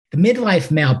The Midlife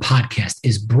Male podcast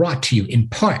is brought to you in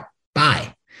part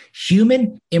by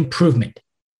Human Improvement.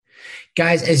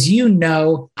 Guys, as you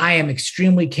know, I am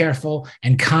extremely careful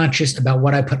and conscious about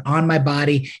what I put on my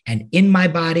body and in my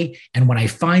body. And when I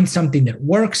find something that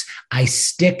works, I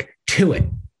stick to it.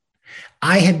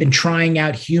 I have been trying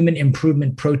out Human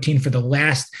Improvement protein for the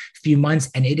last few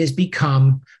months, and it has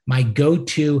become my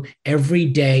go-to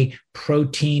everyday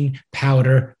protein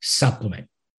powder supplement,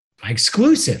 my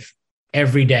exclusive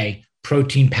everyday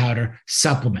protein powder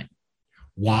supplement.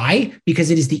 Why? Because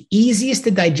it is the easiest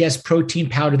to digest protein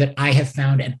powder that I have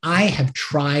found, and I have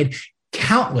tried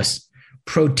countless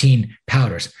protein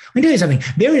powders. Let me tell you something.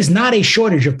 There is not a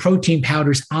shortage of protein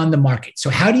powders on the market. So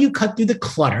how do you cut through the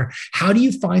clutter? How do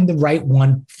you find the right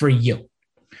one for you?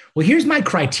 Well, here's my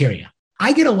criteria.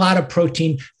 I get a lot of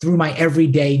protein through my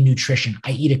everyday nutrition.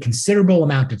 I eat a considerable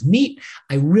amount of meat.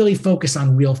 I really focus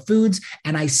on real foods,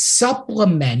 and I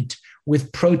supplement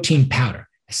with protein powder.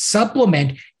 A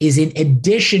supplement is in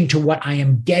addition to what I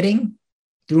am getting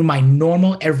through my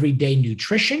normal everyday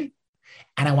nutrition,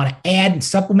 and I want to add and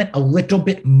supplement a little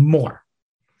bit more.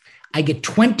 I get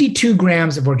 22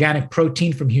 grams of organic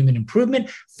protein from Human Improvement,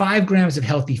 5 grams of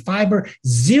healthy fiber,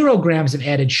 0 grams of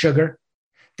added sugar.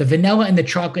 The vanilla and the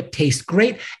chocolate taste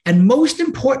great. And most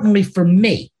importantly for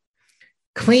me,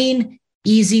 clean,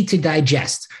 easy to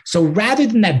digest. So rather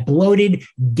than that bloated,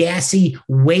 gassy,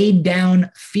 weighed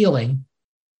down feeling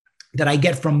that I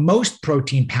get from most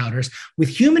protein powders, with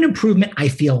Human Improvement, I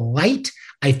feel light,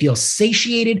 I feel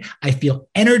satiated, I feel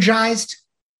energized.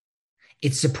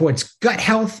 It supports gut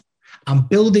health. I'm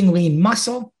building lean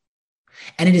muscle.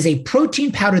 And it is a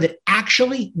protein powder that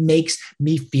actually makes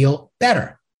me feel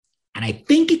better. And I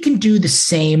think it can do the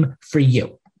same for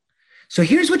you. So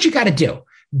here's what you got to do.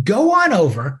 Go on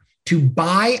over to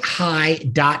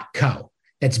buyhigh.co.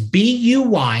 That's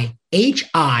BUYHI.co.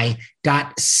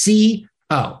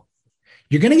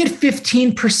 You're going to get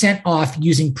 15% off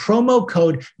using promo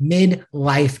code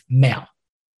MidlifeMale.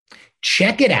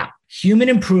 Check it out. Human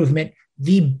Improvement,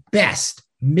 the best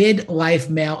Midlife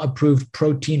Male approved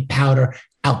protein powder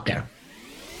out there.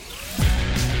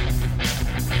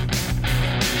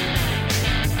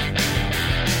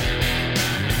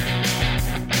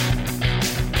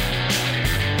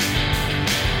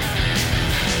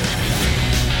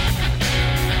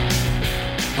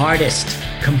 Artist,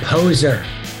 composer,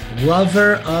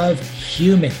 lover of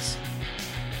humans,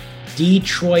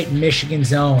 Detroit,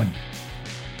 Michigan's own,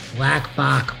 Black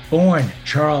Bach, born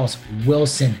Charles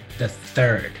Wilson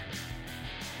III.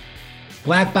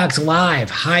 Black Bach's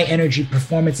live, high-energy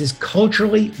performance is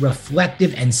culturally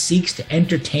reflective and seeks to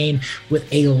entertain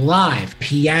with a live,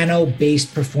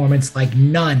 piano-based performance like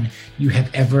none you have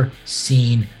ever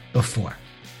seen before.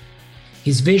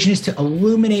 His vision is to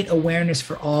illuminate awareness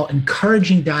for all,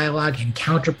 encouraging dialogue and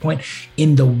counterpoint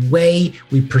in the way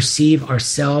we perceive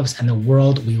ourselves and the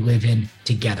world we live in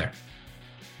together.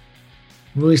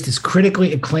 Released his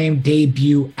critically acclaimed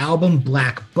debut album,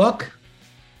 Black Book.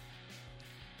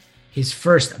 His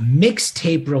first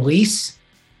mixtape release,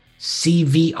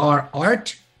 CVR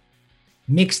Art.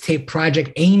 Mixtape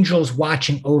project, Angels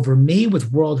Watching Over Me,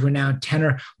 with world-renowned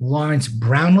tenor Lawrence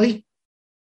Brownlee.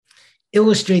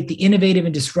 Illustrate the innovative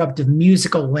and disruptive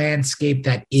musical landscape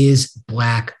that is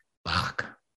Black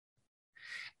Bach.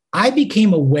 I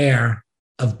became aware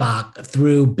of Bach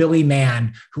through Billy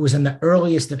Mann, who was in the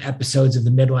earliest of episodes of the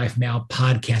Midlife Male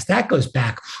podcast. That goes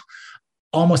back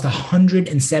almost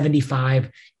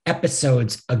 175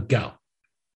 episodes ago.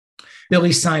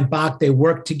 Billy signed Bach. They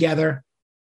worked together,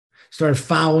 started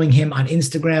following him on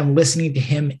Instagram, listening to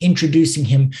him, introducing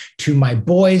him to my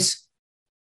boys.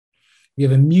 We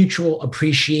have a mutual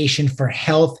appreciation for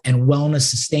health and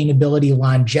wellness, sustainability,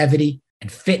 longevity,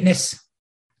 and fitness,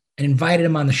 and invited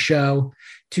him on the show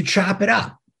to chop it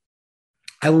up.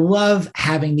 I love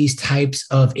having these types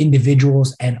of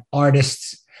individuals and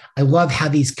artists. I love how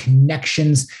these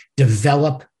connections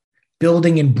develop,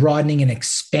 building and broadening and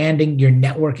expanding your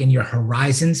network and your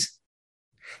horizons.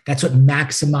 That's what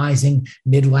maximizing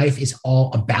midlife is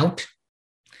all about.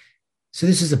 So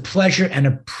this is a pleasure and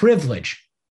a privilege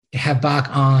to have Bach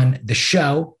on the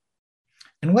show.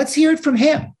 And let's hear it from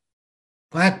him.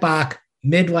 Black Bach,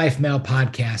 Midlife Male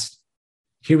podcast.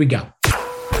 Here we go.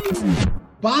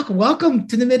 Bach, welcome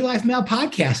to the Midlife Male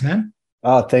podcast, man.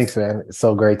 Oh, thanks, man. It's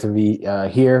so great to be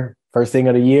here. First thing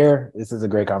of the year. This is a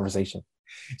great conversation.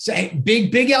 So hey,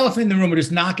 big elephant in the room. We'll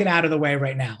just knock it out of the way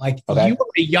right now. Like You are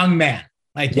a young man.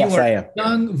 Like yes, you are I am. A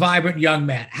young, vibrant young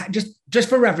man. Just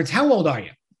for reference, how old are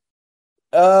you?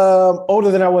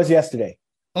 Older than I was yesterday.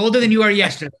 Older than you are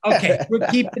yesterday. Okay, we're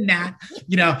keeping that,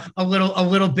 a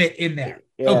little bit in there.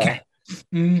 Yeah. Okay.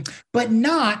 But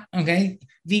not, okay,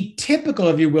 the typical,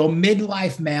 if you will,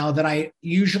 midlife male that I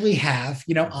usually have,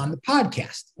 on the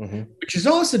podcast, which has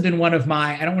also been one of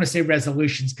my, I don't want to say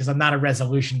resolutions because I'm not a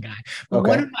resolution guy, but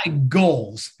one of my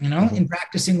goals, in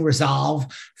practicing Resolve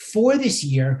for this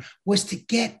year was to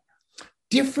get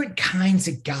different kinds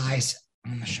of guys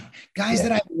on the show, guys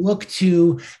that I look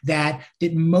to that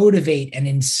motivate and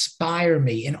inspire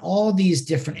me in all these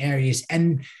different areas.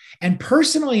 And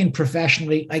personally and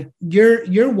professionally, like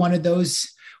you're one of those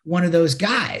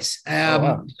guys.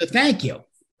 So thank you.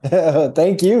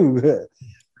 Thank you.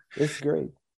 It's great.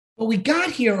 But we got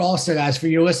here also, guys, for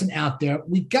your listen out there,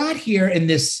 we got here in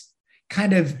this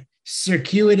kind of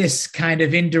circuitous, kind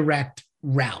of indirect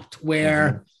route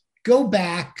where go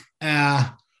back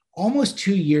almost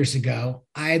 2 years ago,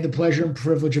 I had the pleasure and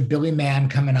privilege of Billy Mann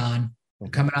coming on the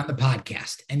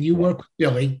podcast, and you work with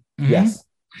Billy. Yes.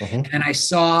 And I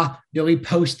saw Billy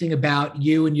posting about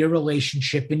you and your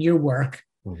relationship and your work.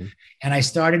 And I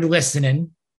started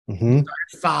listening, started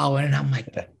following, and I'm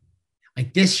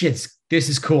like this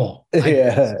is cool.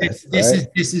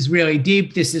 This is really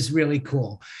deep. This is really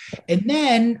cool. And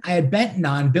then I had Benton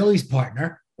on, Billy's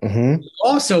partner, who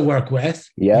also work with.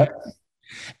 Yeah.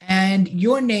 And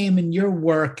your name and your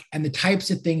work and the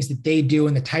types of things that they do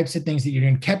and the types of things that you're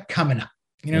doing kept coming up,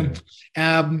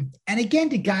 and again,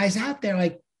 to guys out there,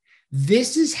 like,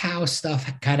 this is how stuff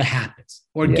kind of happens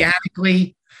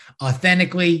organically,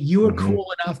 authentically. You were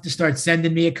cool enough to start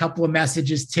sending me a couple of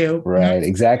messages too. Right.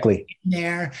 Exactly.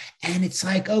 There. And it's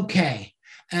like, okay,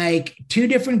 like two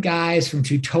different guys from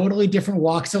two totally different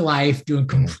walks of life doing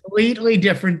completely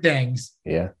different things.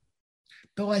 Yeah.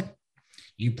 But like,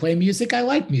 you play music, I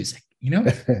like music,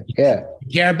 Yeah.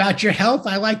 You care about your health,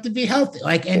 I like to be healthy.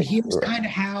 Like, and here's kind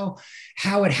of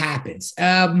how it happens.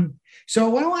 So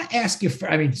what I want to ask you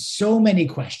so many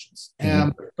questions.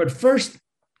 But first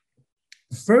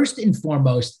and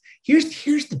foremost,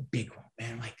 here's the big one,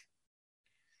 man. Like,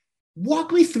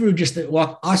 walk us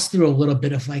through a little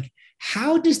bit of like,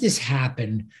 how does this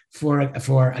happen for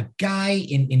a guy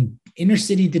in inner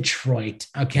city Detroit?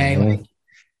 Okay. Like,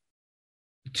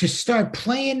 to start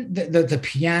playing the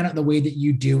piano the way that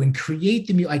you do and create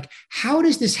the music, like, how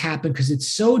does this happen? Because it's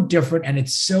so different and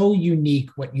it's so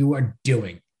unique what you are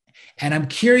doing. And I'm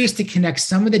curious to connect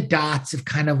some of the dots of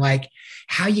kind of like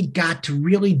how you got to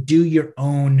really do your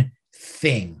own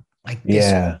thing like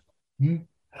this. Yeah.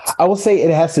 I will say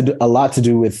it has a lot to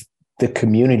do with the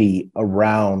community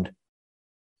around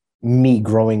me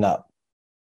growing up.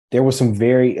 There was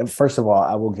first of all,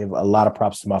 I will give a lot of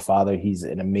props to my father. He's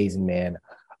an amazing man.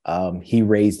 He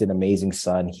raised an amazing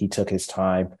son. He took his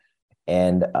time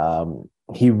and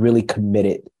he really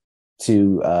committed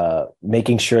to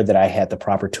making sure that I had the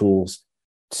proper tools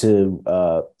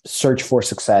to search for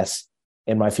success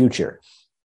in my future.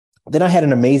 Then I had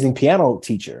an amazing piano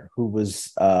teacher who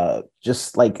was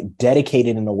just like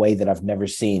dedicated in a way that I've never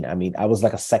seen. I mean, I was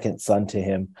like a second son to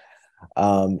him.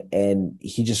 And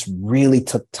he just really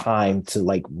took time to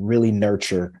like really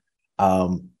nurture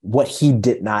what he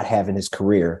did not have in his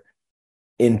career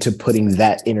into putting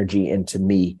that energy into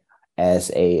me as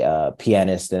a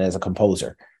pianist and as a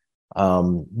composer.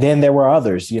 Then there were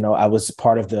others, I was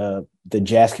part of the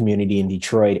jazz community in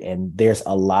Detroit, and there's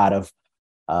a lot of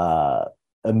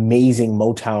amazing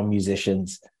Motown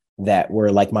musicians that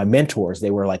were like my mentors.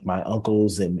 They were like my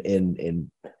uncles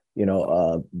and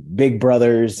big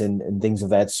brothers and things of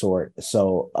that sort.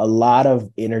 So a lot of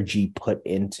energy put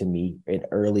into me in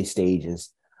early stages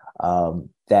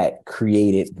that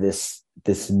created this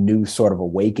new sort of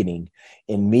awakening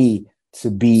in me to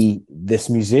be this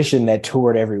musician that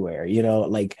toured everywhere.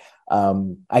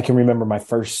 I can remember my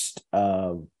first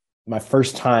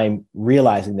time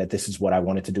realizing that this is what I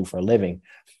wanted to do for a living.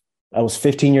 I was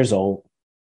 15 years old.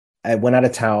 I went out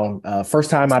of town,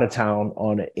 first time out of town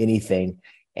on anything.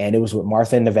 And it was with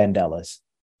Martha and the Vandellas.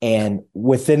 And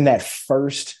within that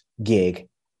first gig,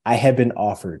 I had been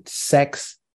offered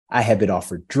sex. I had been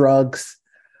offered drugs.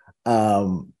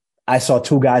 I saw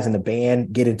two guys in the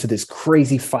band get into this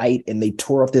crazy fight and they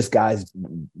tore up this guy's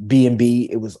B&B.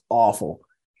 It was awful.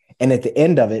 And at the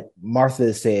end of it,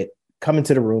 Martha said, come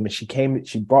into the room. And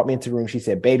she brought me into the room. She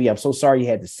said, baby, I'm so sorry you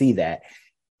had to see that.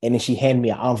 And then she handed me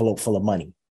an envelope full of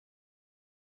money.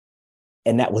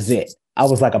 And that was it. I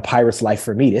was like, a pirate's life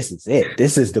for me. This is it.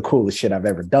 This is the coolest shit I've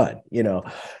ever done,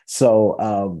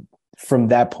 So from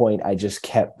that point, I just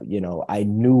kept, I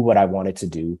knew what I wanted to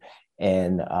do.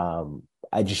 And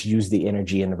I just used the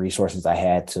energy and the resources I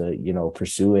had to,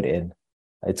 pursue it. And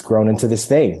it's grown into this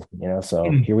thing,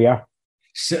 so here we are.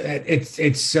 So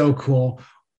it's so cool.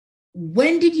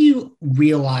 When did you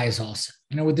realize also,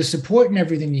 with the support and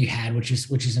everything you had, which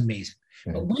is amazing.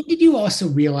 But when did you also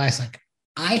realize, like,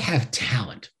 I have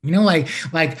talent, like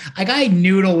I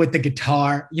noodle with the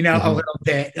guitar, a little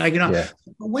bit, Yeah.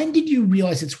 when did you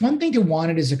realize it's one thing to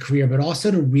want it as a career, but also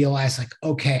to realize, like,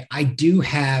 okay, I do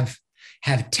have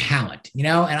talent, and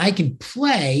I can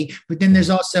play, but then there's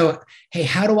also, hey,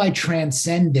 how do I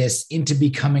transcend this into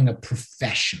becoming a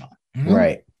professional?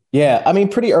 Right. Yeah. I mean,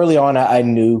 pretty early on, I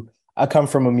knew. I come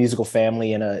from a musical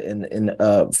family and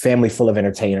a family full of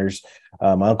entertainers.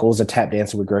 My uncle was a tap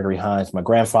dancer with Gregory Hines. My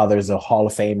grandfather is a Hall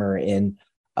of Famer in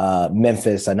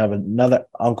Memphis. Another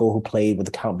uncle who played with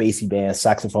the Count Basie band,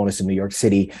 saxophonist in New York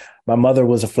City. My mother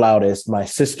was a flautist. My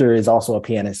sister is also a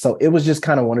pianist. So it was just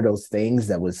kind of one of those things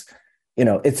that was,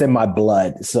 it's in my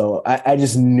blood. So I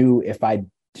just knew if I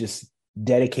just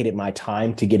dedicated my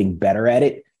time to getting better at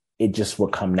it, it just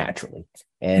would come naturally.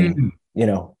 And,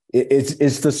 it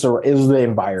was the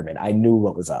environment. I knew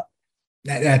what was up.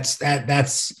 That's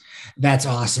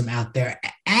awesome out there.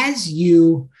 As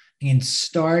you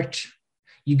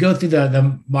you go through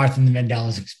the Martha and the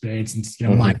Vandellas experience,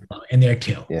 and mind blowing in there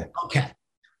too. Yeah. Okay.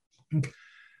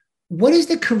 What does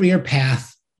the career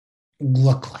path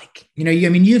look like?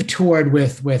 You've toured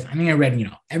with I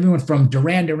read, everyone from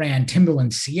Duran Duran,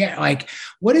 Timbaland, Sierra. Like,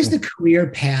 what does the career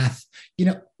path,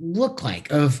 look like?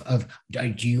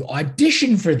 Do you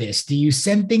audition for this? Do you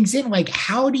send things in? Like,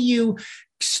 how do you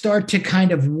start to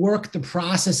kind of work the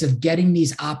process of getting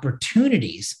these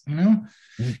opportunities?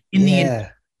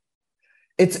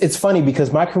 It's funny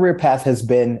because my career path has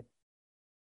been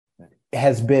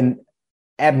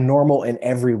abnormal in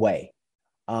every way.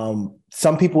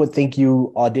 Some people would think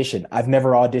you audition. I've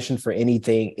never auditioned for any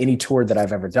tour that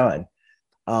I've ever done.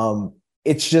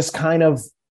 It's just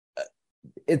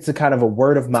it's a kind of a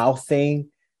word of mouth thing.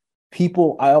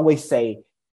 I always say,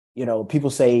 people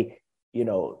say,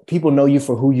 people know you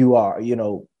for who you are,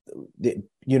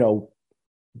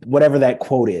 whatever that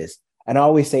quote is. And I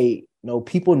always say, no,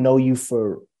 people know you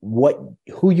for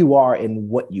who you are and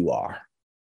what you are.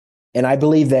 And I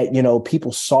believe that,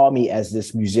 people saw me as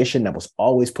this musician that was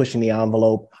always pushing the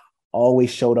envelope, always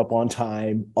showed up on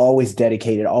time, always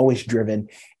dedicated, always driven.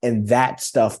 And that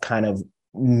stuff kind of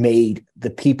made the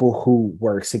people who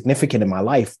were significant in my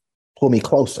life pull me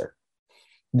closer.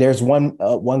 There's one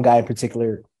guy in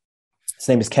particular. His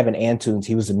name is Kevin Antunes.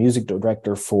 He was a music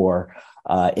director for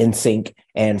NSYNC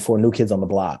and for New Kids on the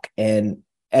Block. And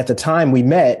at the time we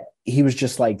met, he was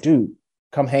just like, dude,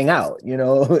 come hang out,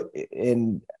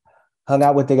 and hung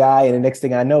out with the guy. And the next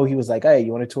thing I know, he was like, hey,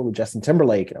 you want to tour with Justin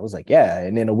Timberlake? And I was like, yeah.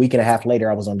 And then a week and a half later,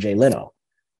 I was on Jay Leno.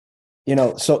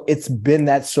 So it's been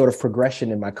that sort of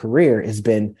progression in my career. Has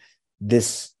been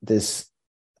this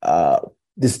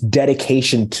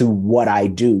dedication to what I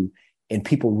do and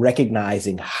people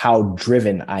recognizing how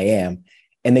driven I am,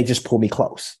 and they just pull me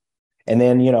close. And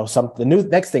then, the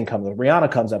next thing comes up,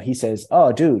 Rihanna comes up. He says,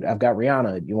 oh, dude, I've got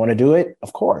Rihanna. You want to do it?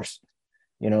 Of course.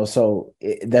 So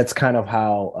that's kind of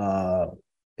how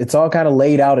it's all kind of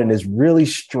laid out in this really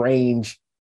strange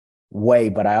way,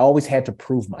 but I always had to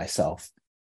prove myself.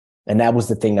 And that was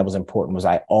the thing that was important, was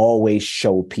I always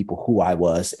showed people who I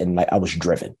was, and I was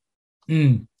driven.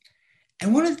 And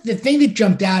one of the thing that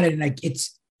jumped out at, like,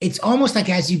 it's almost like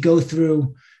as you go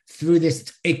through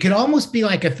this, it could almost be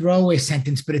like a throwaway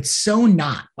sentence, but it's so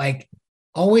not, like,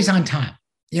 always on time,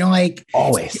 like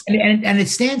always. And it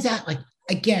stands out, like,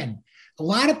 again, a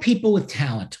lot of people with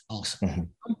talent also, a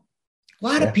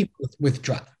lot of people with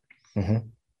drive. A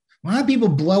lot of people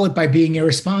blow it by being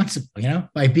irresponsible,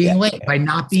 by being late, by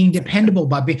not being dependable,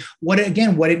 by being what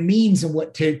it means and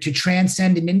what to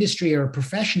transcend an industry or a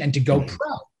profession and to go pro,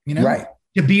 right.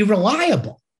 To be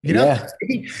reliable,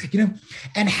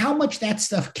 and how much that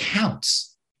stuff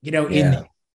counts, in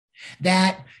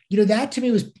that, that to me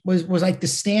was like the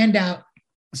standout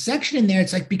section in there.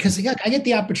 It's like, because I get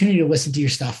the opportunity to listen to your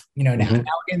stuff, now again,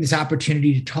 this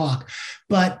opportunity to talk,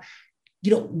 but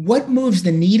what moves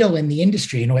the needle in the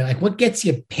industry in a way, like what gets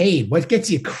you paid, what gets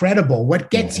you credible,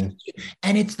 what gets you,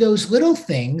 and it's those little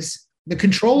things, the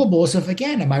controllables of,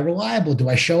 again, am I reliable? Do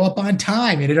I show up on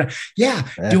time? Can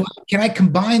I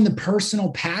combine the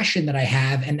personal passion that I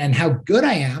have and how good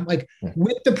I am, like,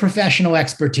 with the professional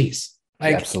expertise?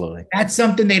 Like, absolutely. That's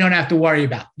something they don't have to worry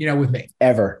about, with me.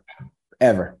 Ever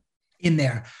in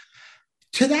there.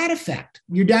 To that effect,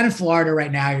 you're down in Florida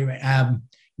right now. You're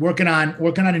working on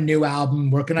a new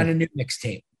album, working on a new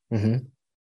mixtape.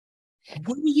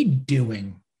 What are you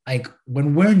doing, like,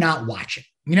 when we're not watching?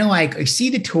 Like, I see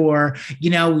the tour,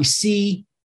 we see,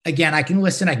 again, I can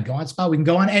listen, I can go on Spotify, we can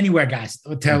go on anywhere, guys,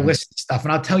 to listen to stuff.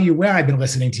 And I'll tell you where I've been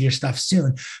listening to your stuff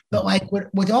soon. But like,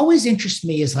 what always interests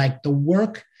me is like the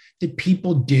work that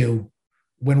people do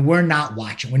when we're not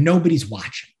watching, when nobody's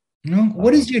watching.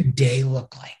 What does your day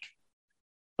look like?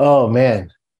 Oh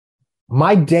man,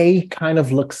 my day kind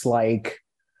of looks like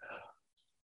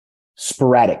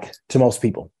sporadic to most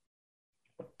people.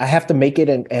 I have to make it,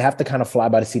 and I have to kind of fly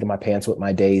by the seat of my pants with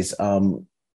my days.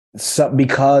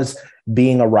 Because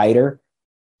being a writer,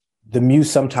 the muse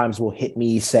sometimes will hit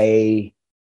me, say,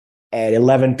 at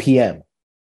 11 p.m.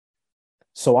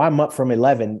 So I'm up from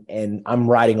 11 and I'm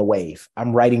riding a wave.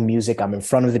 I'm writing music. I'm in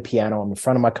front of the piano. I'm in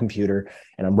front of my computer,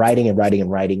 and I'm writing and writing and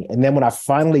writing. And then when I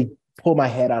finally pull my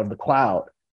head out of the cloud,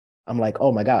 I'm like,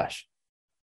 oh my gosh,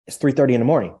 it's 3:30 in the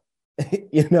morning.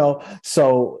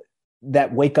 So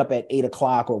that wake up at 8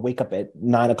 o'clock or wake up at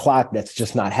 9 o'clock, that's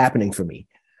just not happening for me.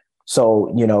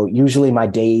 So, usually my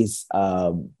days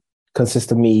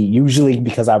consist of me, usually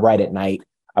because I write at night,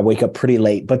 I wake up pretty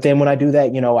late. But then when I do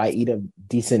that, I eat a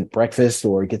decent breakfast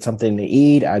or get something to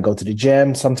eat. I go to the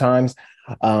gym sometimes.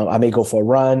 I may go for a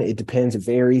run. It depends. It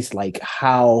varies, like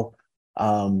how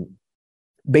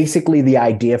basically the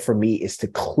idea for me is to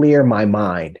clear my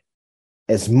mind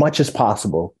as much as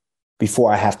possible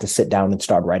before I have to sit down and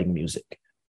start writing music.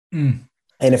 And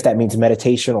if that means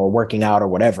meditation or working out or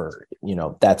whatever,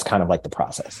 that's kind of like the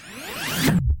process.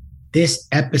 This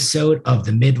episode of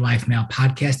the Midlife Male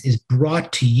podcast is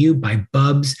brought to you by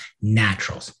Bubs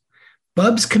Naturals.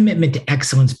 Bubs' commitment to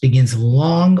excellence begins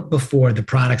long before the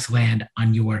products land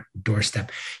on your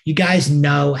doorstep. You guys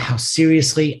know how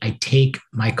seriously I take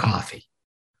my coffee.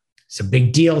 It's a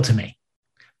big deal to me.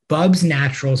 Bubs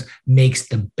Naturals makes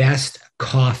the best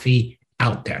coffee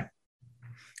out there.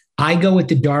 I go with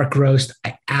the dark roast.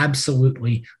 I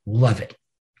absolutely love it.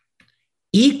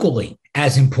 Equally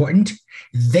as important,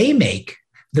 they make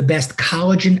the best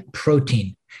collagen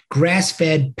protein,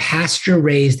 grass-fed,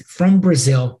 pasture-raised from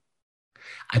Brazil.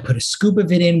 I put a scoop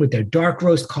of it in with their dark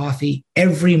roast coffee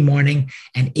every morning,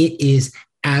 and it is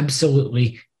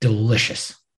absolutely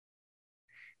delicious.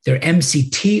 Their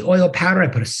MCT oil powder, I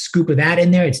put a scoop of that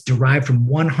in there. It's derived from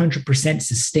 100%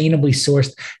 sustainably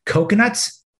sourced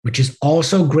coconuts, which is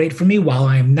also great for me. While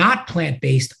I am not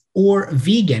plant-based or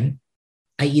vegan,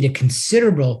 I eat a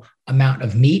considerable amount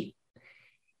of meat.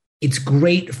 It's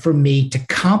great for me to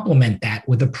complement that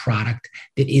with a product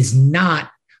that is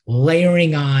not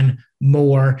layering on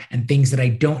more and things that I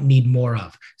don't need more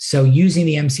of. So using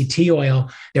the MCT oil,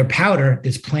 their powder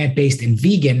that's plant-based and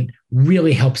vegan,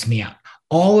 really helps me out.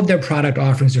 All of their product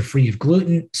offerings are free of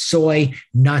gluten, soy,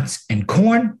 nuts, and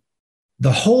corn.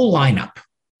 The whole lineup,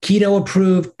 keto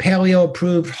approved, paleo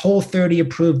approved, Whole30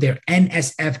 approved, they're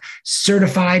NSF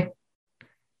certified,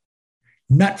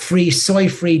 nut-free,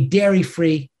 soy-free,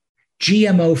 dairy-free,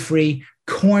 GMO-free,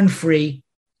 corn-free.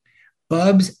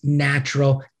 Bubs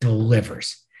Natural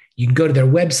delivers. You can go to their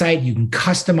website. You can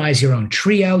customize your own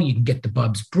trio. You can get the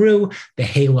Bubs Brew, the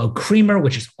Halo Creamer,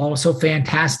 which is also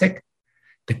fantastic,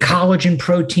 the collagen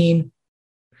protein,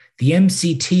 the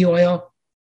MCT oil.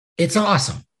 It's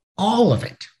awesome. All of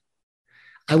it.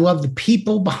 I love the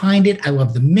people behind it. I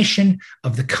love the mission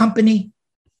of the company.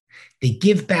 They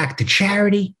give back to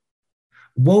charity.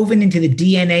 Woven into the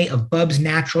DNA of Bubs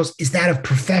Naturals is that of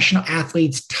professional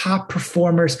athletes, top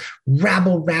performers,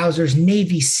 rabble-rousers,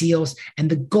 Navy SEALs, and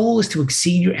the goal is to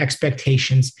exceed your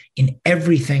expectations in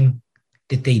everything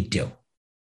that they do.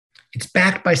 It's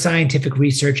backed by scientific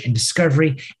research and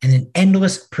discovery and an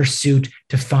endless pursuit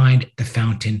to find the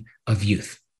fountain of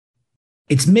youth.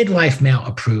 It's Midlife Male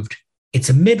approved. It's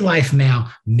a Midlife Male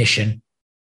mission.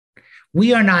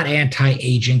 We are not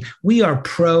anti-aging. We are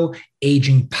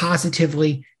pro-aging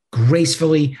positively,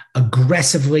 gracefully,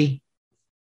 aggressively.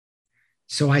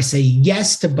 So I say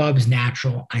yes to Bubs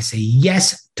Natural. I say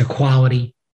yes to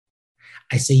quality.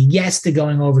 I say yes to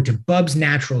going over to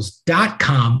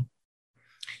bubsnaturals.com,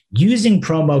 using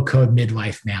promo code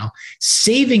MidlifeMale,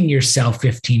 saving yourself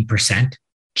 15%.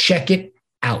 Check it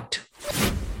out.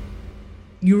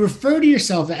 You refer to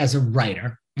yourself as a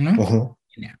writer. Mm-hmm.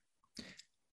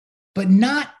 But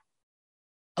not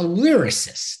a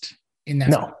lyricist in that.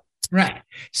 No. Right.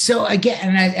 So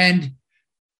again, and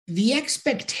the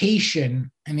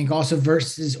expectation, I think also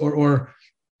versus or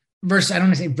versus, I don't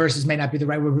want to say versus may not be the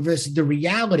right word, but versus the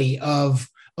reality of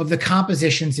the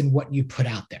compositions and what you put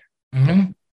out there.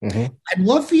 Mm-hmm. Mm-hmm. I'd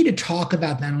love for you to talk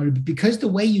about that a little bit, because the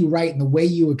way you write and the way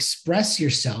you express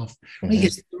yourself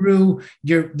is through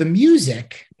the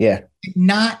music,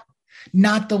 not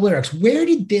the lyrics. Where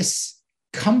did this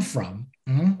come from?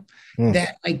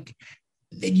 That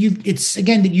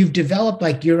you've developed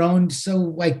like your own so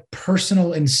like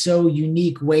personal and so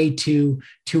unique way to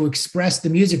express the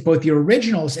music, both your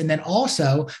originals and then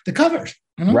also the covers.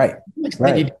 Right.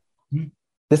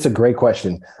 That's a great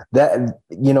question. That,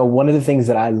 one of the things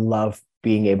that I love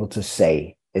being able to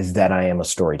say is that I am a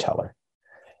storyteller.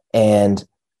 And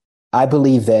I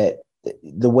believe that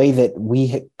the way that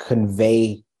we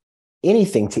convey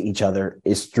anything to each other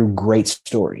is through great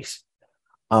stories.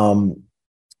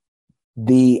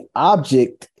 The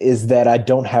object is that I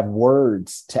don't have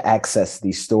words to access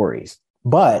these stories,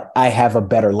 but I have a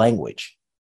better language.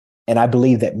 And I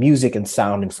believe that music and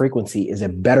sound and frequency is a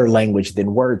better language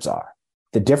than words are.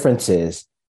 The difference is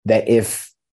that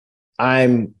if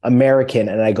I'm American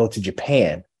and I go to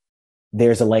Japan,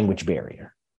 there's a language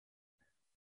barrier.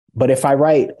 But if I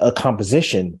write a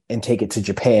composition and take it to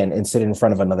Japan and sit in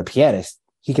front of another pianist,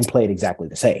 he can play it exactly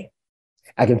the same.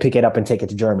 I can pick it up and take it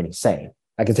to Germany, same.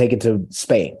 I can take it to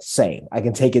Spain, same. I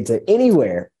can take it to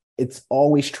anywhere. It's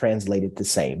always translated the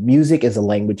same. Music is a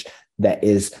language that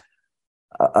is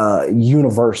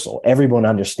universal. Everyone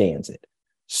understands it.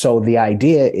 So the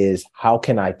idea is, how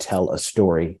can I tell a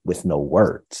story with no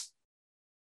words?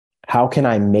 How can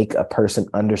I make a person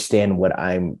understand what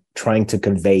I'm trying to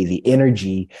convey, the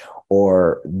energy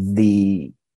or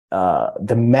the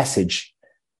message,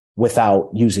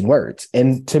 without using words?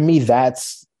 And to me,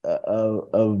 that's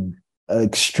a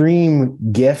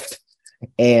extreme gift,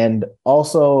 and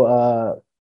also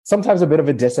sometimes a bit of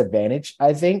a disadvantage,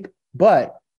 I think.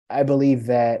 But I believe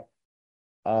that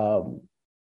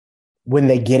when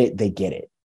they get it, they get it.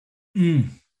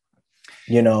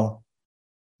 You know?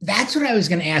 That's what I was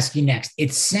going to ask you next.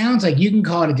 It sounds like you can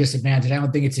call it a disadvantage. I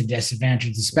don't think it's a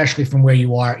disadvantage, especially from where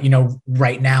you are,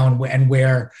 right now and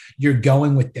where you're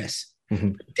going with this.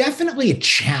 Mm-hmm. Definitely a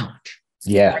challenge.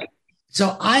 Yeah. Right?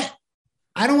 So I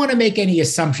don't want to make any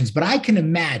assumptions, but I can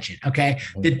imagine,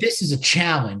 that this is a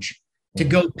challenge to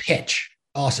go pitch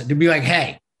also, to be like,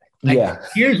 hey,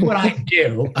 here's what I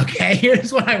do. Okay.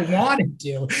 Here's what I want to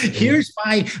do. Here's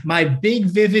my big,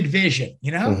 vivid vision,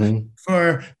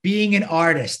 for being an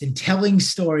artist and telling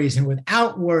stories and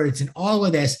without words and all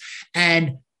of this.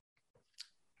 And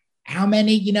how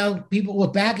many, people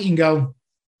look back and go,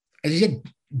 as you said,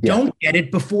 don't get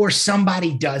it before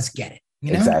somebody does get it,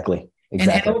 Exactly. And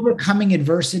overcoming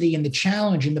adversity and the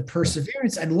challenge and the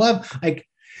perseverance. I'd love,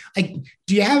 do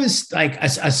you have a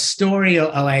story,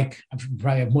 I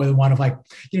probably have more than one, of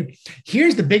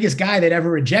here's the biggest guy that ever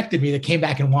rejected me that came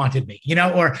back and wanted me,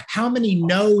 or how many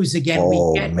no's again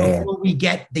we get before we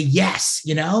get the yes,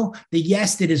 the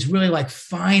yes that is really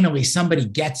finally somebody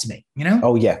gets me,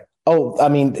 Oh, yeah. Oh, I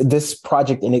mean, this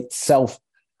project in itself,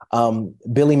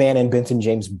 Billy Mann and Benson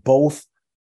James both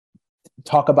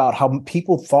talk about how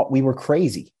people thought we were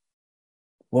crazy.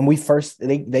 When we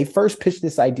they first pitched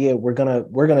this idea, we're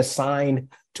gonna sign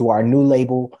to our new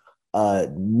label,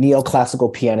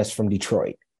 neoclassical pianist from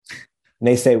Detroit. And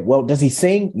they say, well, does he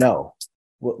sing? No.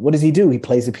 What does he do? He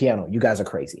plays the piano. You guys are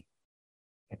crazy.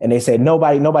 And they say,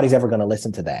 nobody's ever going to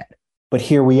listen to that. But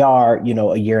here we are,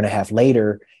 a year and a half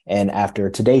later, and after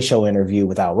a Today Show interview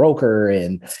with Al Roker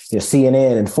and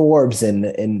CNN and Forbes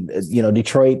and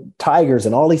Detroit Tigers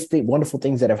and all these wonderful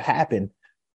things that have happened,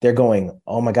 they're going,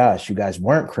 oh my gosh, you guys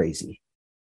weren't crazy.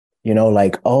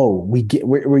 We're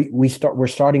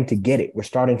starting to get it. We're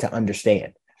starting to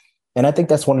understand. And I think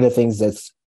that's one of the things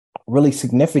that's really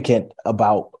significant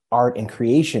about art and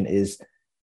creation is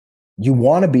you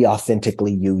want to be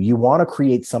authentically you. You want to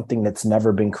create something that's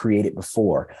never been created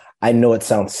before. I know it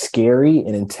sounds scary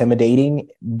and intimidating,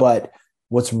 but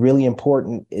what's really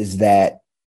important is that,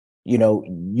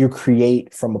 you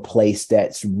create from a place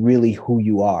that's really who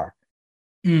you are.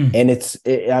 And and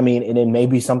it may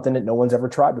be something that no one's ever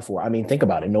tried before. I mean, think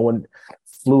about it. No one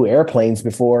flew airplanes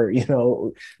before,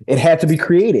 it had to be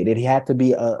created. It had to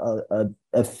be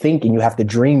a thinking. You have to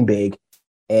dream big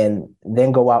and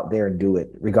then go out there and do it,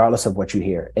 regardless of what you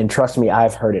hear. And trust me,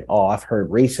 I've heard it all. I've heard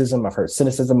racism. I've heard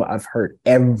cynicism. I've heard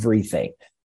everything.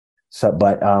 So,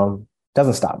 but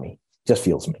doesn't stop me, just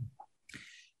fuels me.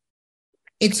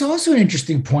 It's also an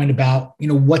interesting point about,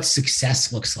 what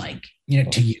success looks like,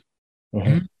 to you.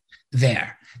 Mm-hmm.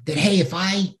 There, that, hey, if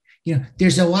I,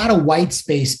 there's a lot of white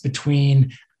space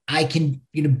between I can,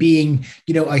 being,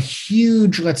 a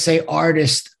huge, let's say,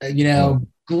 artist,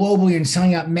 globally and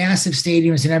selling out massive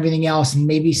stadiums and everything else, and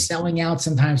maybe selling out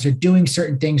sometimes or doing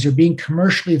certain things or being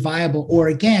commercially viable. Or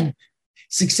again,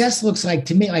 success looks like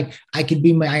to me, I can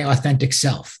be my authentic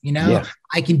self,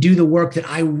 I can do the work that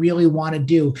I really want to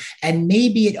do. And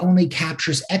maybe it only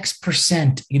captures X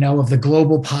percent, of the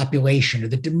global population or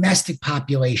the domestic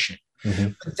population. Mm-hmm.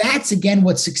 But that's, again,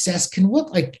 what success can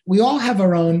look like. We all have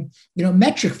our own,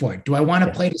 metric for it. Do I want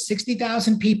to play to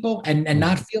 60,000 people and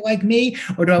not feel like me?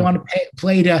 Or do I want to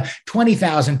play to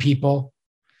 20,000 people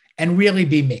and really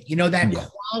be me?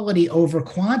 That quality over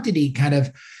quantity kind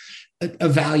of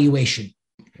evaluation.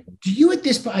 Do you at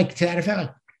this point, to that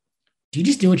effect, do you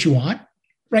just do what you want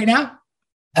right now?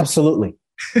 Absolutely.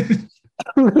 I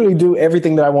literally do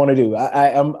everything that I want to do.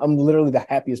 I'm literally the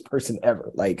happiest person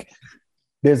ever. Like,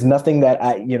 there's nothing that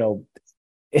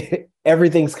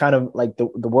everything's kind of like the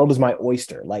world is my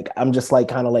oyster. Like, I'm just like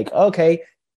kind of like, okay,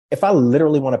 if I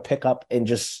literally want to pick up and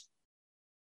just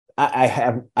I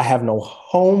have no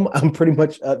home. I'm pretty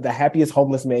much the happiest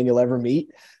homeless man you'll ever meet.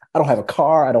 I don't have a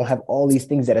car. I don't have all these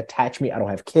things that attach me. I don't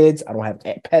have kids. I don't have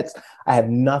pets. I have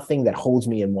nothing that holds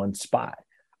me in one spot.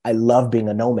 I love being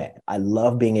a nomad. I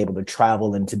love being able to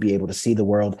travel and to be able to see the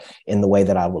world in the way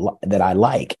that I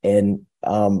like. And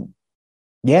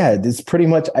yeah, it's pretty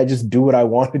much, I just do what I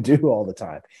want to do all the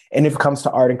time. And if it comes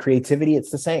to art and creativity,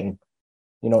 it's the same.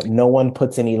 No one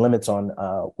puts any limits on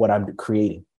what I'm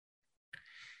creating.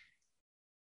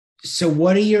 So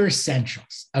what are your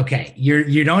essentials? Okay.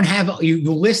 You don't have,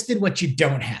 you listed what you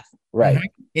don't have. Right.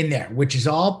 In there, which is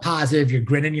all positive. You're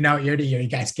grinning, ear to ear. You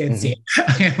guys can't see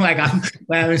it. Like, I'm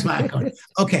smiling.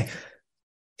 Okay.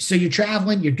 So you're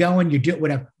traveling, you're going, you do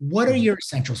whatever. What are your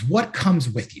essentials? What comes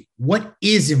with you? What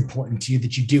is important to you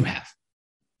that you do have?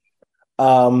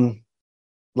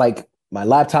 Like my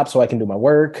laptop so I can do my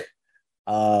work,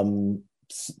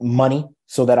 money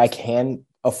so that I can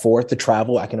afford to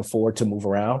travel. I can afford to move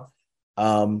around.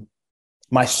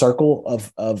 My circle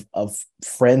of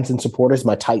friends and supporters,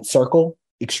 my tight circle,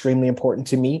 extremely important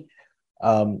to me,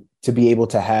 to be able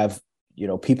to have,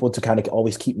 people to kind of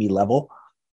always keep me level.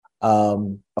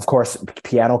 Of course,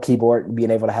 piano, keyboard, being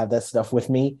able to have that stuff with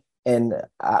me. And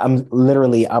I'm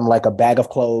like a bag of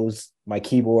clothes, my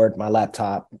keyboard, my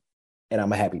laptop, and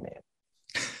I'm a happy man.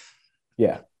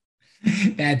 Yeah.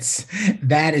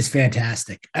 That is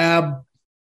fantastic.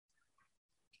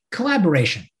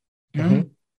 Collaboration. Mm-hmm.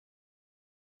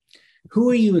 Who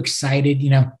are you excited,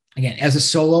 again, as a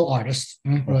solo artist,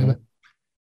 mm-hmm.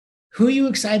 Who are you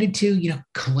excited to,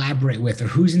 collaborate with, or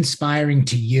who's inspiring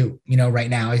to you, right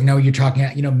now? I know you're talking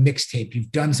about, mixtape.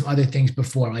 You've done some other things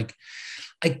before. Like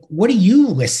what do you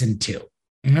listen to,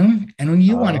 and when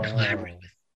you want to collaborate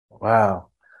with? Wow.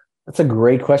 That's a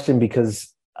great question,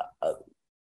 because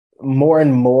more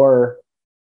and more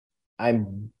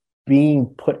I'm being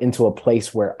put into a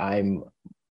place where I'm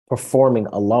performing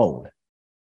alone.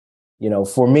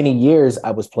 For many years,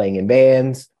 I was playing in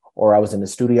bands, or I was in the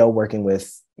studio working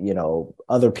with,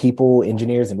 other people,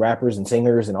 engineers and rappers and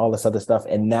singers and all this other stuff.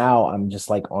 And now I'm just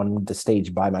like on the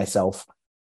stage by myself,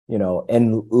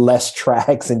 and less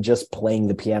tracks and just playing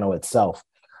the piano itself.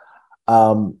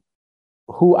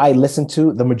 Who I listen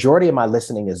to, the majority of my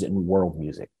listening is in world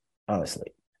music,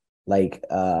 honestly. Like,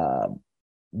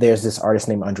 there's this artist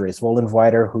named Andreas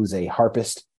Vollenweider, who's a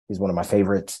harpist. He's one of my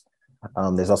favorites.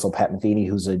 There's also Pat Metheny,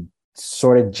 who's a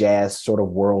sort of jazz, sort of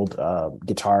world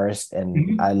guitarist, and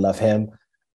mm-hmm. I love him.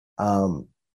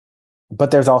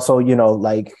 But there's also,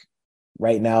 like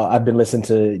right now I've been listening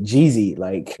to Jeezy,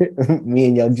 like me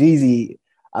and Young Jeezy.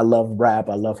 I love rap,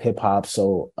 I love hip hop.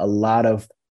 So a lot of,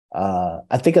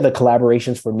 I think of the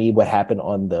collaborations for me, what happened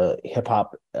on the hip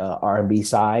hop R&B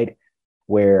side,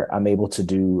 where I'm able to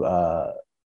do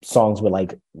songs with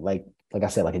like I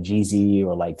said, like a Jeezy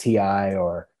or like T.I.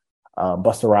 or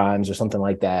Busta Rhymes or something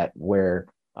like that, where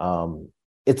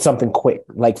it's something quick,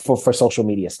 like for social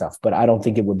media stuff. But I don't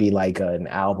think it would be like an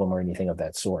album or anything of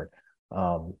that sort.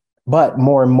 But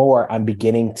more and more, I'm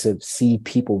beginning to see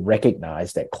people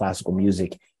recognize that classical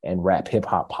music and rap, hip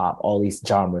hop, pop, all these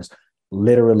genres,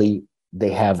 literally, they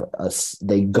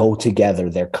go together.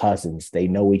 They're cousins. They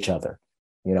know each other,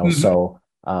 mm-hmm. So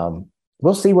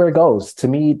we'll see where it goes. To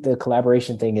me, the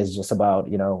collaboration thing is just about,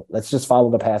 let's just follow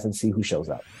the path and see who shows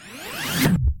up.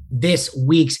 This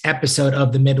week's episode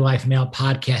of the Midlife Male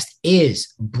Podcast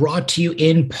is brought to you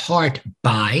in part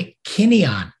by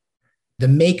Kineon, the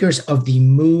makers of the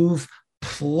Move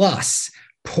Plus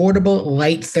portable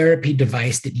light therapy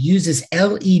device that uses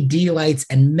LED lights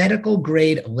and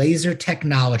medical-grade laser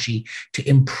technology to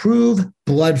improve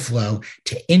blood flow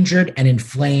to injured and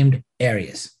inflamed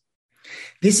areas.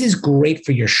 This is great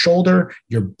for your shoulder,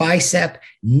 your bicep,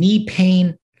 knee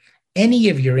pain, any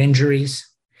of your injuries.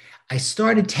 I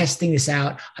started testing this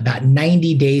out about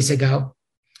 90 days ago.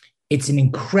 It's an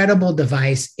incredible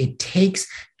device. It takes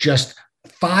just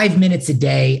 5 minutes a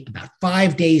day, about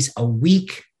 5 days a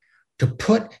week, to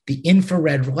put the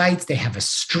infrared lights. They have a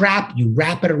strap. You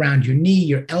wrap it around your knee,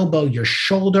 your elbow, your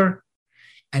shoulder.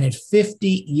 And at 50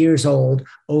 years old,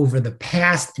 over the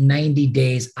past 90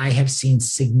 days, I have seen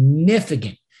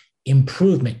significant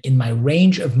improvement in my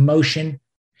range of motion,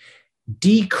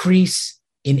 decrease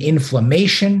in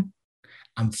inflammation.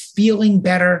 I'm feeling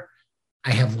better.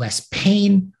 I have less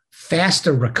pain,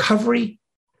 faster recovery.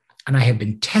 And I have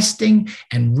been testing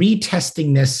and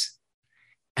retesting this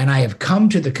And I have come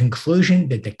to the conclusion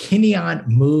that the Kineon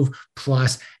Move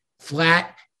Plus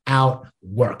flat out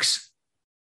works.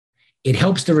 It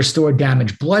helps to restore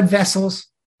damaged blood vessels,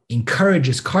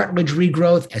 encourages cartilage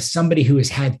regrowth as somebody who has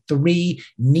had 3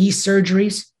 knee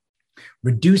surgeries,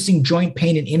 reducing joint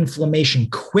pain and inflammation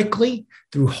quickly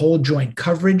through whole joint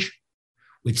coverage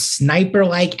with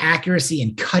sniper-like accuracy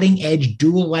and cutting-edge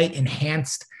dual light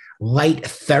enhanced light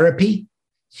therapy.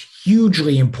 It's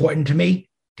hugely important to me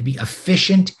to be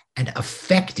efficient and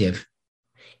effective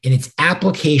in its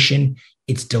application,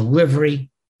 its delivery,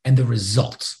 and the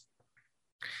results.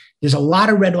 There's a lot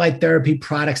of red light therapy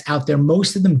products out there.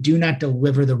 Most of them do not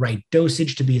deliver the right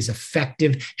dosage to be as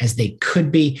effective as they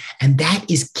could be. And that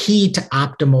is key to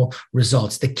optimal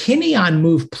results. The Kineon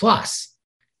Move Plus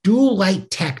dual light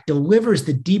tech delivers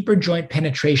the deeper joint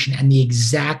penetration and the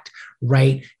exact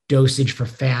right dosage for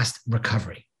fast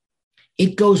recovery.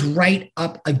 It goes right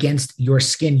up against your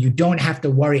skin. You don't have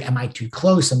to worry, am I too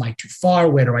close? Am I too far?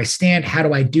 Where do I stand? How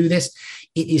do I do this?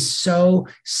 It is so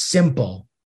simple.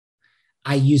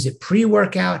 I use it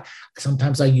pre-workout.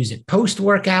 Sometimes I use it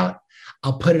post-workout.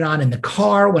 I'll put it on in the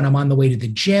car when I'm on the way to the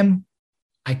gym.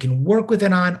 I can work with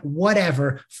it on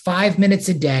whatever, 5 minutes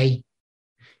a day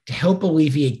to help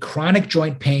alleviate chronic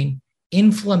joint pain,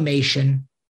 inflammation,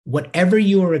 whatever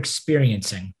you are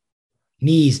experiencing,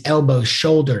 knees, elbows,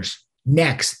 shoulders,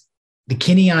 necks. The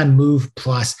Kineon Move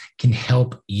Plus can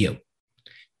help you.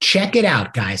 Check it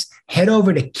out, guys. Head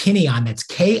over to Kineon, that's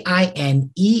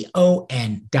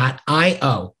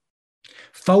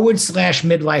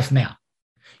KINEON.io/midlife male.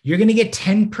 You're going to get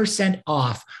 10%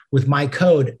 off with my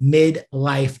code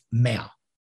midlife male.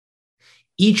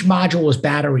 Each module is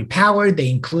battery powered.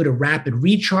 They include a rapid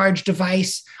recharge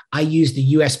device. I use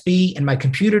the USB in my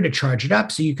computer to charge it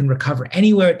up so you can recover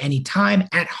anywhere at any time,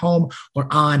 at home or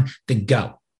on the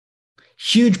go.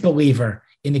 Huge believer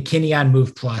in the Kineon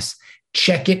Move Plus.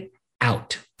 Check it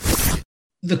out.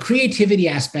 The creativity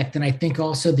aspect, and I think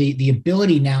also the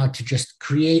ability now to just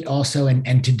create also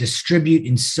and to distribute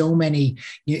in so many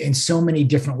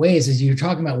different ways, as you're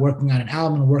talking about working on an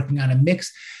album and working on a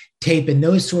mix tape and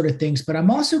those sort of things. But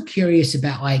I'm also curious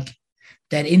about like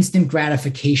that instant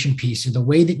gratification piece, or the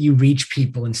way that you reach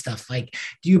people and stuff. Like,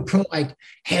 do you like,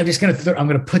 hey, I'm going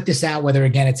to put this out, whether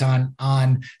again, it's on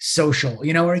social,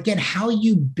 or again, how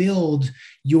you build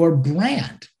your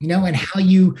brand, and how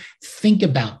you think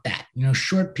about that,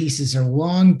 short pieces or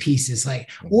long pieces, like,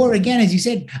 or again, as you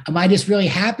said, am I just really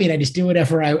happy and I just do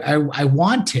whatever I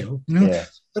want to, Yeah.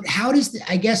 But how does,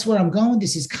 I guess where I'm going with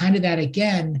this is kind of that,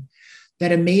 again,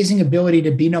 that amazing ability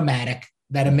to be nomadic,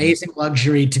 that amazing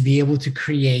luxury to be able to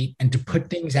create and to put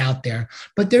things out there.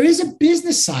 But there is a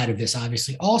business side of this,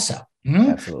 obviously, also.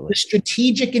 Absolutely. The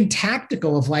strategic and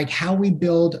tactical of like how we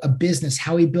build a business,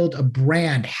 how we build a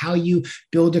brand, how you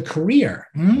build a career.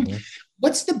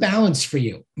 What's the balance for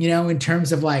you, in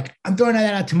terms of like, I'm throwing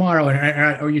that out tomorrow,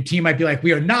 or your team might be like,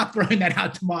 we are not throwing that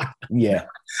out tomorrow. Yeah.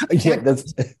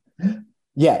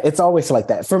 Yeah, it's always like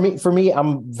that. For me,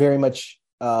 I'm very much,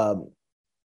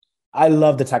 I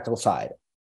love the tactical side.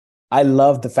 I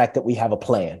love the fact that we have a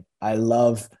plan. I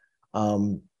love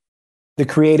the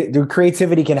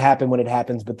creativity can happen when it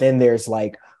happens, but then there's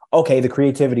like, okay, the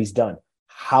creativity's done.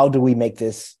 How do we make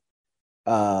this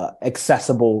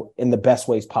accessible in the best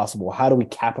ways possible? How do we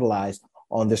capitalize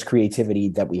on this creativity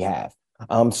that we have?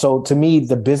 So to me,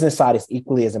 the business side is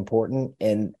equally as important.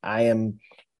 And I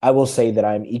will say that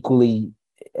I'm equally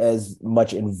as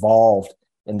much involved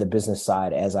in the business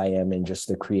side as I am in just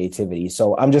the creativity.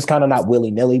 So I'm just kind of not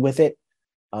willy-nilly with it.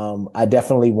 I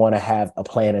definitely want to have a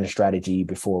plan and a strategy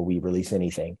before we release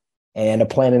anything, and a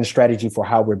plan and a strategy for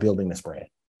how we're building this brand.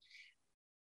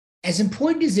 As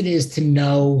important as it is to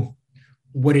know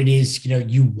what it is,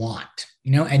 you want,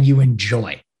 and you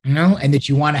enjoy, and that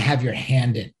you want to have your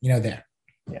hand in, there.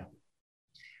 Yeah.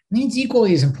 I mean, it's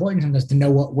equally as important to us to know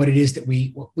what it is that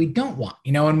we don't want,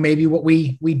 and maybe what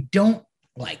we don't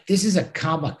like. This is a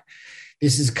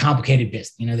complicated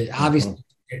business, that obviously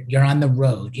you're on the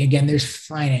road. Again, there's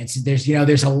finance,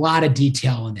 there's a lot of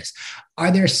detail in this.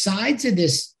 Are there sides of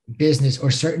this business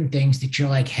or certain things that you're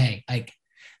like, hey, like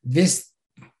this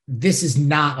is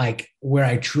not like where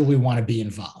I truly want to be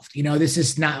involved. This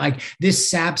is not like, this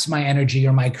saps my energy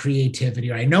or my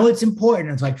creativity, or I know it's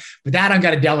important. It's like, but that I've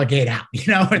got to delegate out,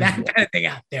 or that kind of thing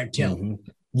out there too. Mm-hmm.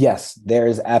 Yes, there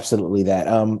is absolutely that.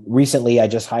 Recently, I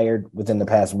just hired within the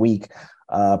past week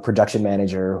a production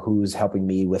manager who's helping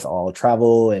me with all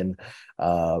travel and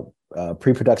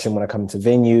pre-production when I come to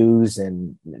venues,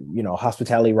 and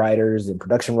hospitality writers and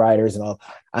production writers and all.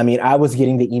 I mean, I was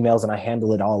getting the emails and I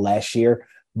handled it all last year,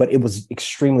 but it was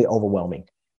extremely overwhelming.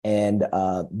 And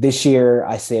this year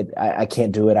I said, I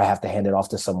can't do it. I have to hand it off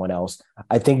to someone else.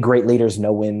 I think great leaders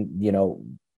know when,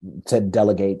 to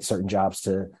delegate certain jobs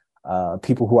to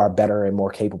people who are better and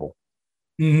more capable.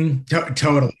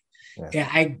 Totally.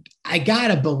 Yeah. I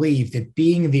gotta believe that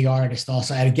being the artist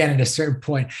also, and again, at a certain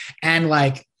point, and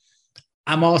like,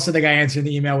 I'm also the guy answering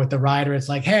the email with the rider. It's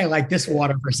like, hey, I like this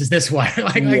water versus this water.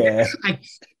 like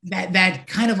that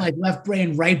kind of like left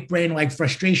brain, right brain, like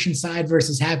frustration side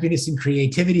versus happiness and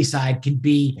creativity side can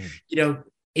be,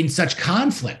 in such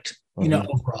conflict,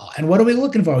 overall. And what are we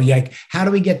looking for? Like, how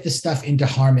do we get this stuff into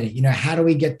harmony? How do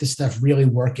we get this stuff really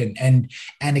working and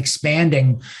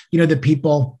expanding, the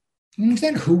people,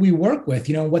 understand who we work with,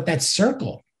 what that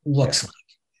circle looks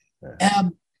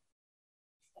like.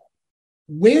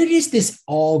 Where does this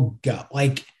all go?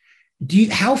 Like,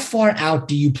 how far out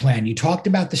do you plan? You talked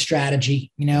about the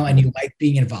strategy, and you like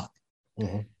being involved.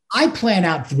 I plan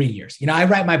out 3 years. I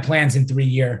write my plans in 3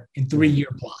 year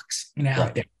blocks,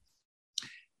 out there.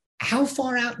 How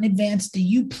far out in advance do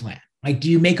you plan? Like, do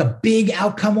you make a big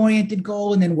outcome oriented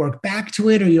goal and then work back to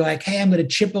it? Or you're like, hey, I'm going to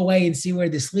chip away and see where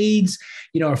this leads,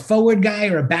 a forward guy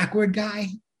or a backward guy?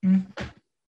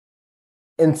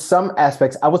 In some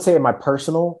aspects, I would say in my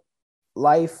personal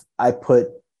life, I put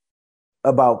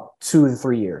about 2 to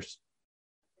 3 years.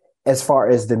 As far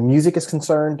as the music is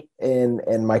concerned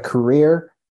and my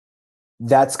career,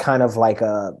 that's kind of like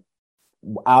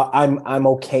I'm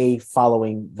okay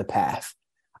following the path.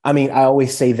 I mean, I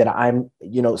always say that I'm,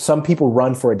 some people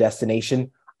run for a destination.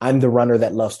 I'm the runner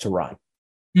that loves to run.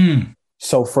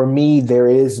 So for me, there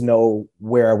is no,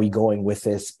 where are we going with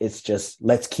this? It's just,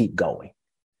 let's keep going.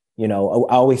 I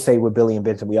always say with Billy and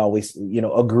Benson, we always,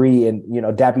 agree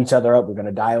and, dap each other up. We're going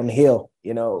to die on the hill,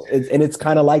 and it's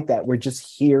kind of like that. We're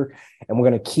just here and we're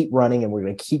going to keep running and we're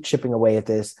going to keep chipping away at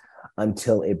this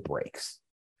until it breaks.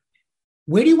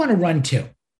 Where do you want to run to?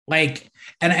 Like,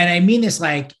 and I mean this,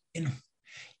 like,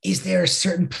 is there a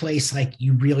certain place like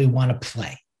you really want to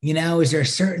play? Is there a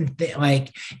certain thing,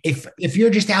 like if you're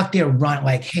just out there run,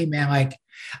 like, hey man, like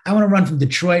I want to run from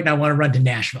Detroit and I want to run to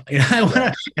Nashville. I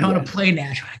want to play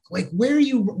Nashville. Like, where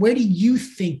do you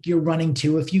think you're running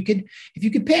to if you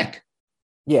could pick?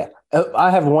 Yeah,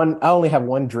 I only have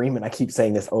one dream, and I keep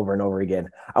saying this over and over again.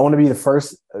 I want to be the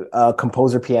first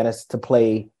composer pianist to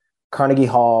play Carnegie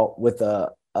Hall with a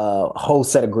whole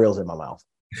set of grills in my mouth.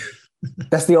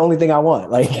 That's the only thing I want.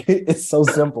 Like, it's so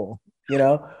simple,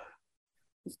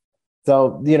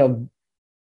 So,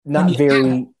 not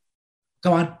very.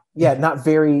 Go on. Yeah, not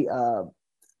very.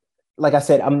 Like I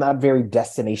said, I'm not very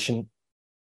destination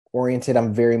oriented.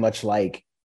 I'm very much like,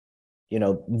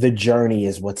 the journey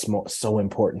is what's so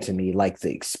important to me. Like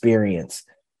the experience,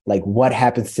 like what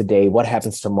happens today, what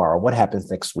happens tomorrow, what happens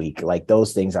next week. Like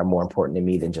those things are more important to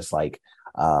me than just like,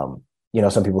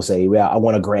 some people say, well, I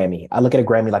want a Grammy. I look at a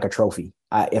Grammy like a trophy.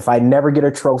 If I never get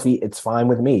a trophy, it's fine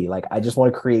with me. Like, I just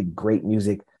want to create great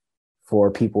music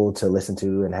for people to listen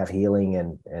to and have healing.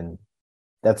 And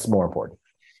that's more important.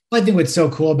 Well, I think what's so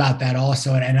cool about that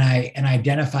also, and I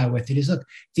identify with it, is, look,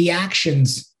 the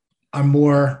actions are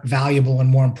more valuable and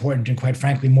more important and, quite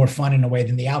frankly, more fun in a way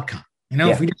than the outcome.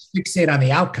 If we just fixate on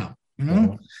the outcome,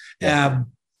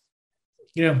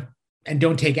 and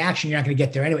don't take action, you're not going to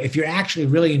get there anyway. If you're actually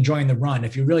really enjoying the run,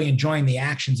 if you're really enjoying the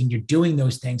actions and you're doing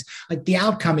those things, like the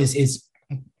outcome is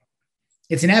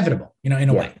it's inevitable, in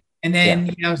a way. And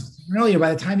then, really,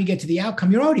 by the time you get to the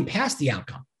outcome, you're already past the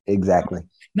outcome. Exactly.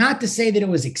 Not to say that it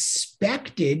was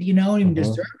expected, even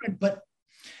deserved, but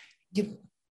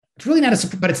it's really not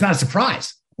but it's not a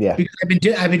surprise. Yeah. Because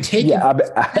I've been taking,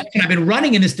 I've been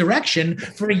running in this direction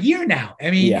for a year now.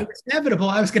 I mean, it was inevitable.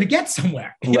 I was going to get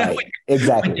somewhere. Right.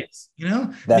 Exactly.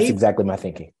 That's exactly my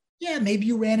thinking. Yeah. Maybe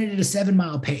you ran it at a 7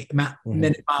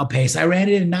 minute mile pace. I ran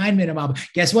it at a 9 minute mile.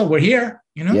 Guess what? We're here,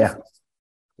 Yeah.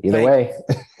 Either way.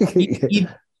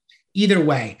 Either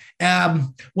way.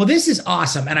 Well, this is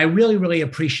awesome. And I really, really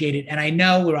appreciate it. And I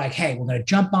know we're like, hey, we're going to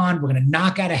jump on. We're going to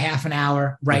knock out a half an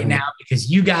hour right now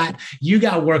because you got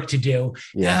work to do.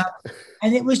 Yeah.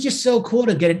 And it was just so cool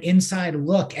to get an inside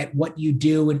look at what you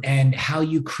do and how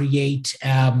you create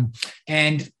and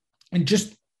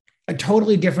just a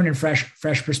totally different and fresh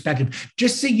perspective.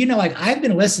 Just so you know, like, I've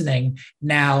been listening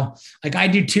now, like I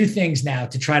do 2 things now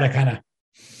to try to kind of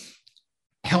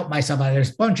help myself out. There's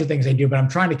a bunch of things I do, but I'm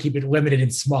trying to keep it limited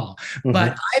and small.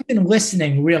 But I've been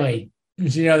listening really,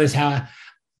 this how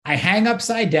I hang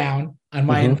upside down on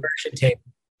my inversion table.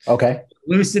 Okay.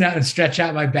 Loosen out and stretch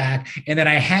out my back. And then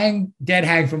I dead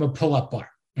hang from a pull-up bar.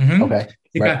 Okay.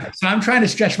 Right. So I'm trying to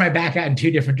stretch my back out in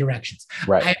two different directions.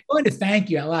 Right. I'm going to thank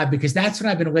you a lot because that's when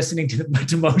I've been listening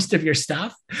to most of your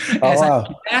stuff. Oh, As wow.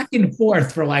 I back and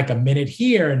forth for like a minute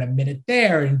here and a minute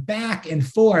there and back and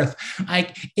forth.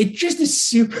 Like it just is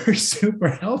super, super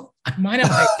helpful. I might have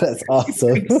like That's awesome.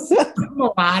 like super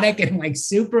melodic and like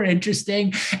super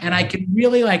interesting. And I can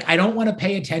really like, I don't want to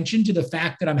pay attention to the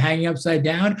fact that I'm hanging upside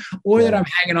down or that I'm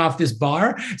hanging off this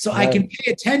bar. So I can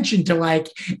pay attention to like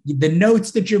the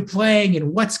notes that you're playing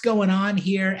and what's going on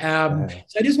here.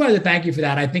 So I just wanted to thank you for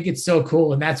that. I think it's so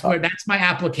cool. And that's my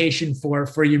application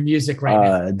for your music right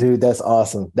now. Dude, that's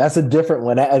awesome. That's a different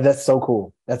one. That's so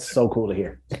cool. That's so cool to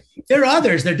hear. There are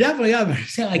others. There are definitely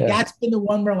others. Like that's been the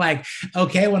one where like,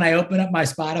 okay, when I open up my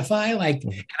Spotify, like,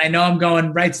 and I know I'm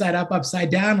going right side up, upside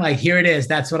down, like here it is.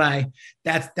 That's what I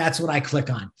click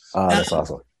on. That's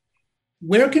awesome.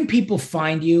 Where can people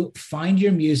find you, find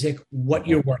your music, what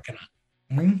you're working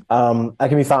on? I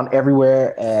can be found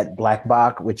everywhere at Black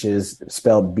Bach, which is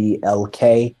spelled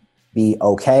BLKBOK.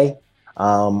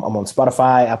 I'm on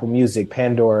Spotify, Apple Music,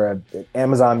 Pandora,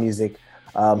 Amazon Music.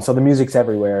 So the music's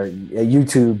everywhere.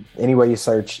 YouTube, anywhere you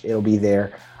search, it'll be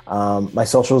there. My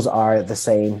socials are the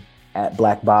same at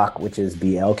Black Bach, which is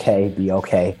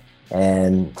BLKBOK.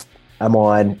 And I'm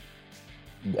on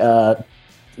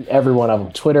every one of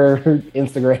them, Twitter,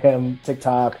 Instagram,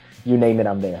 TikTok, you name it,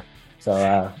 I'm there.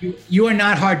 So you are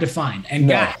not hard to find. And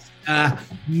guys,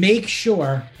 make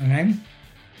sure,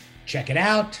 check it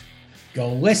out,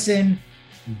 go listen.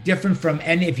 Different from,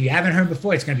 and if you haven't heard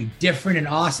before, it's going to be different and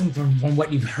awesome from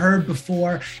what you've heard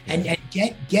before. And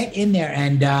get in there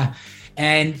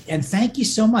and thank you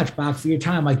so much, Bach, for your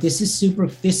time. Like this is super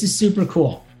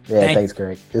cool. Yeah, thanks,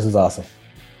 Greg. This is awesome.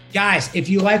 Guys, if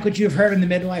you like what you've heard in the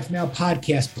Midlife Male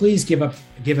podcast, please give us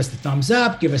the thumbs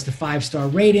up, give us the 5-star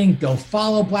rating, go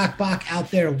follow Black Bach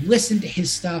out there, listen to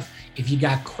his stuff. If you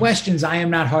got questions, I am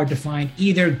not hard to find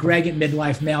either. Greg at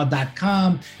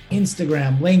midlifemale.com,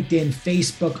 Instagram, LinkedIn,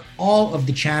 Facebook, all of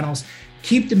the channels.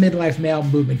 Keep the Midlife Male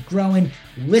movement growing.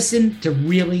 Listen to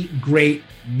really great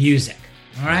music.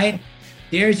 All right.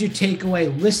 There's your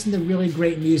takeaway. Listen to really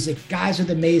great music. Guys with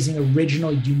amazing,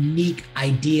 original, unique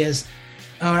ideas.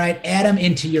 All right. Add them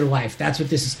into your life. That's what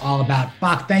this is all about.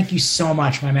 Bach, thank you so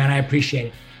much, my man. I appreciate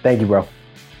it. Thank you, bro.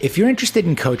 If you're interested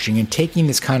in coaching and taking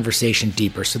this conversation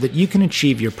deeper so that you can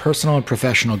achieve your personal and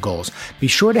professional goals, be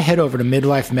sure to head over to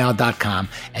midlifemale.com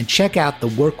and check out the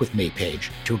Work With Me page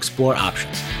to explore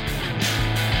options.